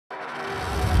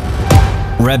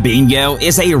Robinho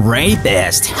is a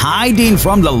rapist hiding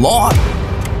from the law.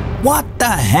 What the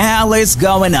hell is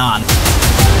going on?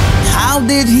 How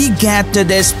did he get to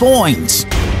this point?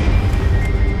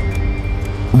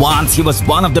 Once he was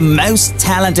one of the most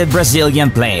talented Brazilian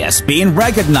players, being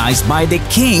recognized by the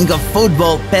king of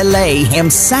football, Pele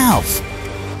himself.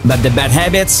 But the bad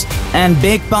habits and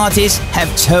big parties have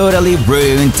totally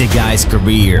ruined the guy's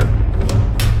career.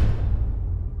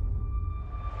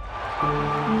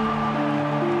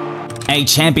 A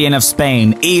champion of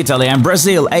Spain, Italy and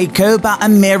Brazil, a Copa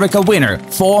America winner,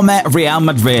 former Real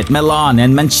Madrid, Milan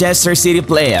and Manchester City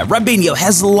player, Robinho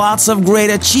has lots of great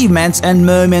achievements and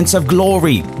moments of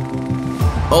glory.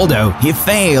 Although he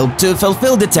failed to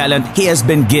fulfill the talent he has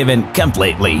been given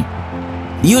completely.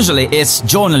 Usually it's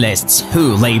journalists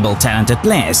who label talented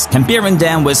players, comparing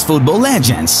them with football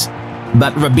legends.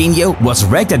 But Robinho was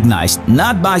recognized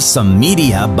not by some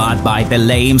media but by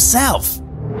Pele himself.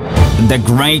 The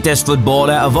greatest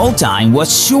footballer of all time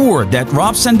was sure that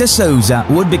Robson de Souza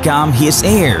would become his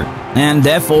heir, and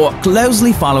therefore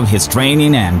closely followed his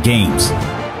training and games.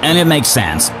 And it makes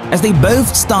sense, as they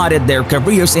both started their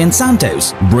careers in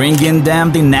Santos, bringing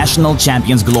them the national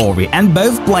champions' glory, and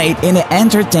both played in an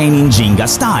entertaining Ginga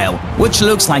style, which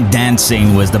looks like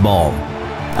dancing with the ball.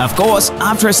 Of course,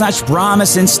 after such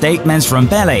promising statements from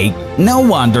Pele, no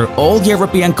wonder all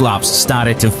European clubs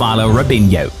started to follow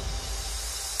Robinho.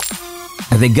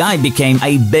 The guy became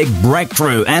a big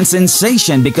breakthrough and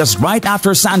sensation because right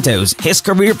after Santos, his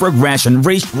career progression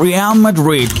reached Real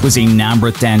Madrid with a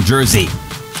number 10 jersey.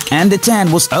 And the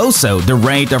 10 was also the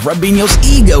rate of Robinho's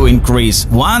ego increase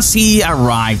once he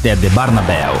arrived at the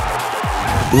Bernabeu.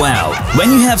 Well, when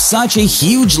you have such a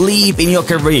huge leap in your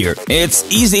career, it's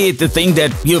easy to think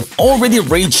that you've already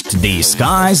reached the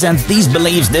skies, and these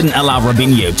beliefs didn't allow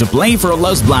Robinho to play for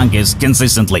Los Blancos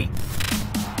consistently.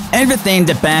 Everything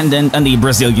dependent on the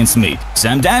Brazilian's mood.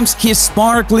 Sometimes he's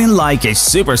sparkling like a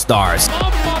superstar.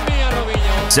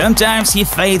 Sometimes he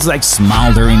fades like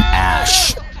smoldering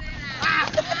ash.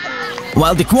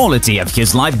 While the quality of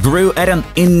his life grew at an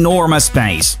enormous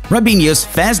pace, Robinho's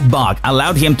fast buck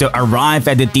allowed him to arrive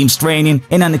at the team's training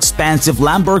in an expensive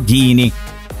Lamborghini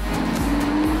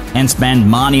and spend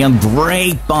money on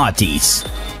great parties.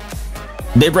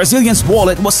 The Brazilian's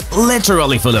wallet was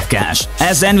literally full of cash,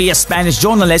 as envious Spanish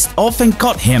journalists often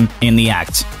caught him in the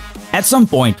act. At some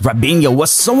point, Robinho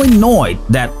was so annoyed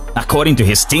that, according to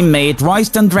his teammate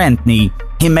Royston Drenthe,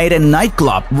 he made a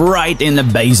nightclub right in the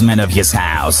basement of his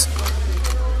house.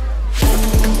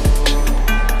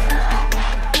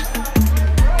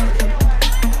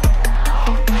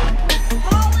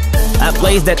 A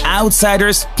place that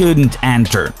outsiders couldn't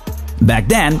enter. Back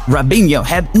then, Robinho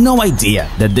had no idea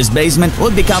that this basement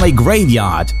would become a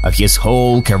graveyard of his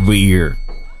whole career.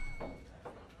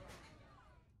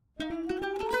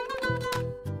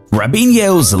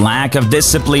 Robinho's lack of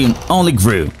discipline only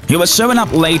grew. He was showing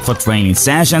up late for training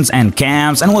sessions and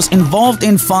camps and was involved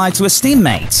in fights with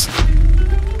teammates,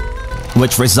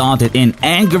 which resulted in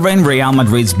angering Real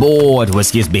Madrid's board with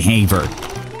his behavior.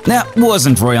 That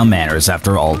wasn't royal manners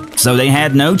after all, so they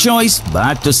had no choice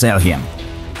but to sell him.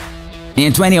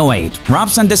 In 2008,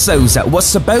 Robson de Souza was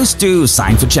supposed to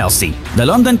sign for Chelsea. The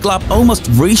London club almost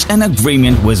reached an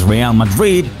agreement with Real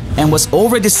Madrid and was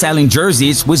already selling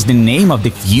jerseys with the name of the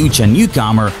future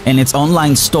newcomer in its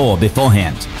online store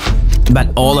beforehand.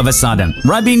 But all of a sudden,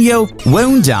 Robinho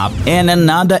wound up in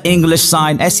another English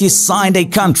side as he signed a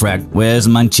contract with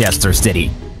Manchester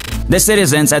City. The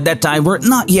Citizens at that time were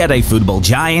not yet a football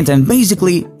giant, and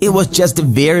basically it was just the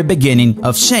very beginning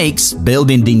of sheikhs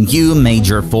building the new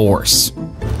major force.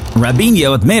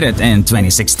 Robinho admitted in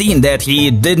 2016 that he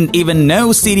didn't even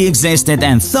know City existed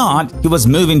and thought he was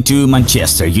moving to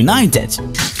Manchester United.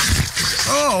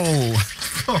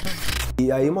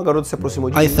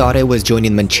 I thought I was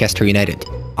joining Manchester United.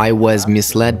 I was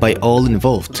misled by all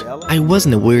involved. I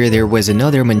wasn't aware there was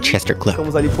another Manchester club.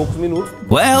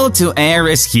 Well, to err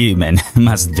is human,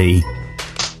 must be.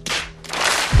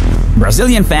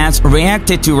 Brazilian fans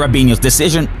reacted to Robinho's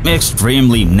decision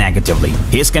extremely negatively.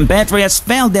 His compatriots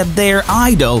felt that their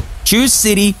idol chose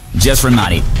City just for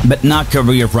money, but not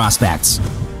career prospects.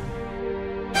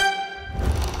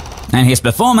 And his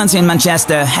performance in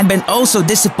Manchester had been also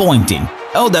disappointing,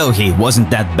 although he wasn't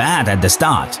that bad at the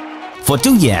start. For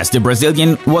 2 years the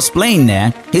Brazilian was playing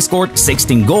there, he scored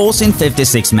 16 goals in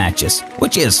 56 matches,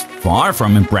 which is far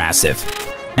from impressive.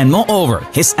 And moreover,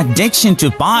 his addiction to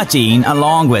partying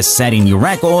along with setting new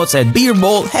records at beer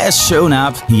ball has shown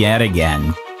up yet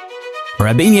again.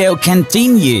 Robinho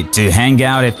continued to hang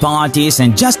out at parties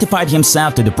and justified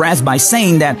himself to the press by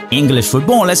saying that English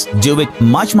footballers do it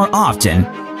much more often.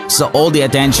 so all the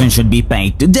attention should be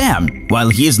paid to them, while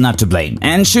he is not to blame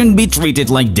and shouldn't be treated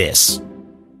like this.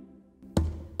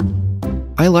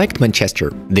 I liked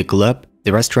Manchester, the club,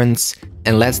 the restaurants,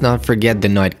 and let's not forget the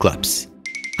nightclubs.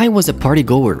 I was a party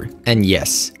goer, and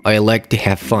yes, I liked to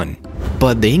have fun,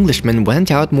 but the Englishmen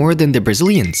went out more than the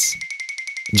Brazilians.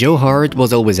 Joe Hart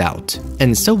was always out,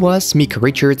 and so was Micah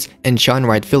Richards and Shaun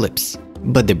Wright-Phillips,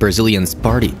 but the Brazilians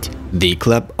partied. The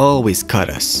club always caught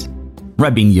us.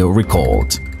 Robinho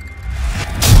recalled.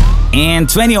 In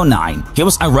 2009, he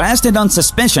was arrested on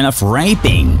suspicion of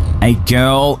raping a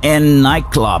girl in a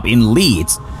nightclub in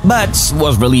Leeds, but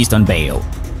was released on bail.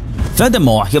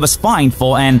 Furthermore, he was fined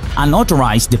for an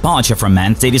unauthorized departure from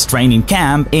Man City's training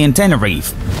camp in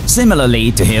Tenerife.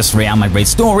 Similarly to his Real Madrid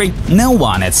story, no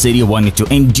one at City wanted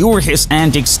to endure his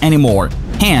antics anymore.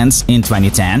 Hence, in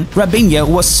 2010, Robinho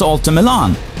was sold to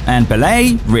Milan, and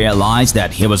Pele realized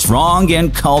that he was wrong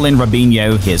in calling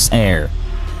Robinho his heir.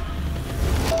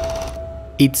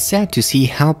 It's sad to see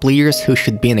how players who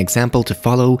should be an example to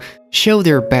follow show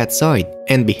their bad side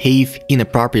and behave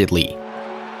inappropriately.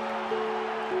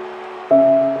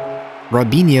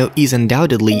 Robinho is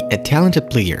undoubtedly a talented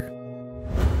player,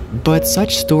 but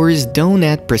such stories don't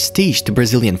add prestige to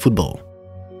Brazilian football.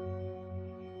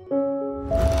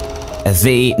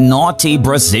 The naughty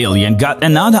Brazilian got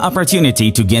another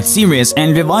opportunity to get serious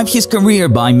and revive his career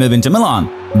by moving to Milan,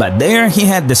 but there he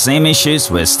had the same issues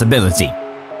with stability.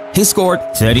 He scored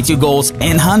 32 goals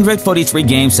in 143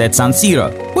 games at San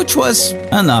Siro, which was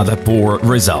another poor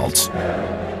result.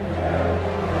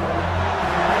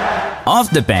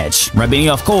 Off the pitch,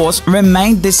 Robinho of course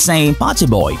remained the same party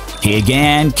boy. He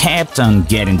again kept on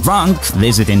getting drunk,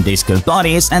 visiting disco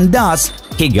parties, and thus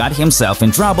he got himself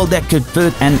in trouble that could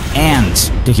put an end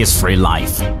to his free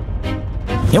life.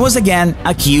 He was again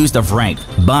accused of rape,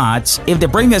 but if the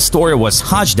previous story was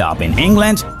hushed up in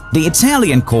England, the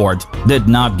Italian court did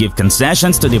not give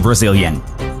concessions to the Brazilian.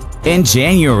 In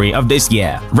January of this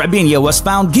year, Robinho was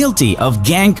found guilty of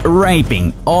gang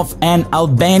raping of an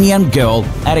Albanian girl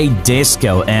at a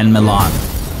disco in Milan.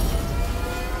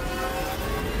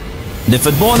 The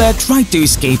footballer tried to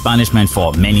escape punishment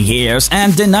for many years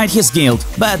and denied his guilt,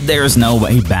 but there's no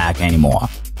way back anymore.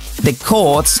 The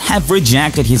courts have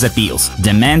rejected his appeals,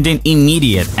 demanding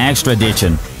immediate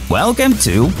extradition. Welcome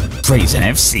to Prison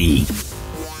FC.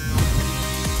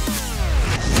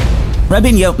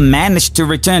 Robinho managed to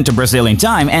return to Brazil in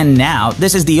time, and now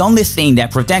this is the only thing that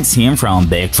protects him from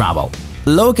big trouble.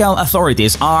 Local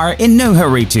authorities are in no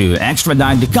hurry to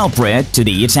extradite the culprit to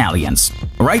the Italians.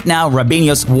 Right now,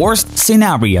 Robinho's worst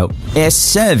scenario is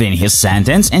serving his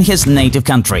sentence in his native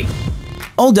country.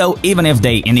 Although, even if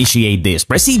they initiate this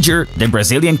procedure, the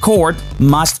Brazilian court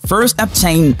must first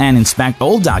obtain and inspect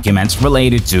all documents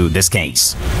related to this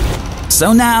case.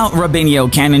 So now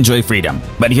Robinho can enjoy freedom,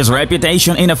 but his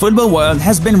reputation in the football world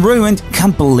has been ruined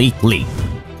completely.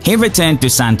 He returned to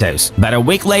Santos, but a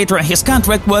week later his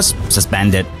contract was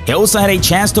suspended. He also had a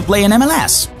chance to play in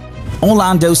MLS.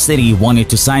 Orlando City wanted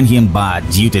to sign him, but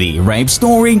due to the rape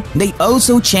story, they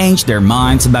also changed their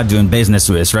minds about doing business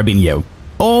with Robinho.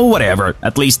 Or whatever,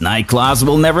 at least nightclubs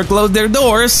will never close their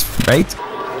doors, right?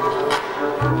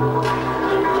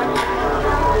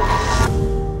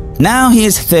 Now he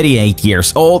is 38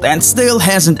 years old and still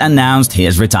hasn't announced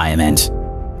his retirement.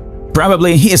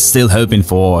 Probably he is still hoping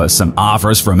for some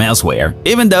offers from elsewhere,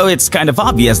 even though it's kind of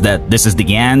obvious that this is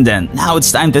the end and now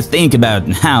it's time to think about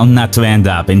how not to end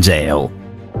up in jail.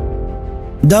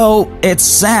 Though it's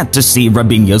sad to see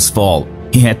Robinho's fall.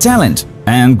 He had talent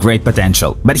and great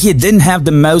potential, but he didn't have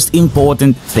the most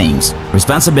important things: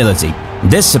 responsibility,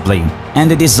 discipline,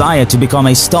 and the desire to become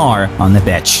a star on the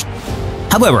pitch.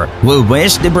 However, we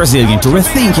wish the Brazilian to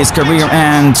rethink his career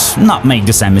and not make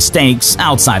the same mistakes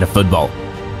outside of football.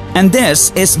 And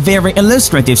this is a very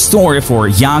illustrative story for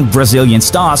young Brazilian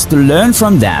stars to learn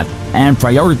from that and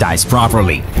prioritize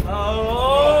properly.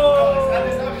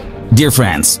 Dear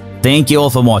friends, thank you all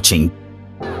for watching.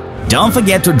 Don't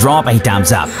forget to drop a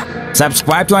thumbs up,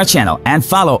 subscribe to our channel, and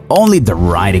follow only the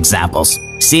right examples.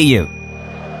 See you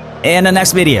in the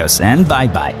next videos, and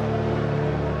bye-bye.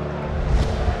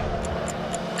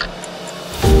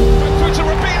 To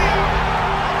Robinho,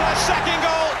 their second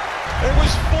goal. It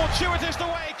was fortuitous the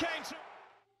way it came.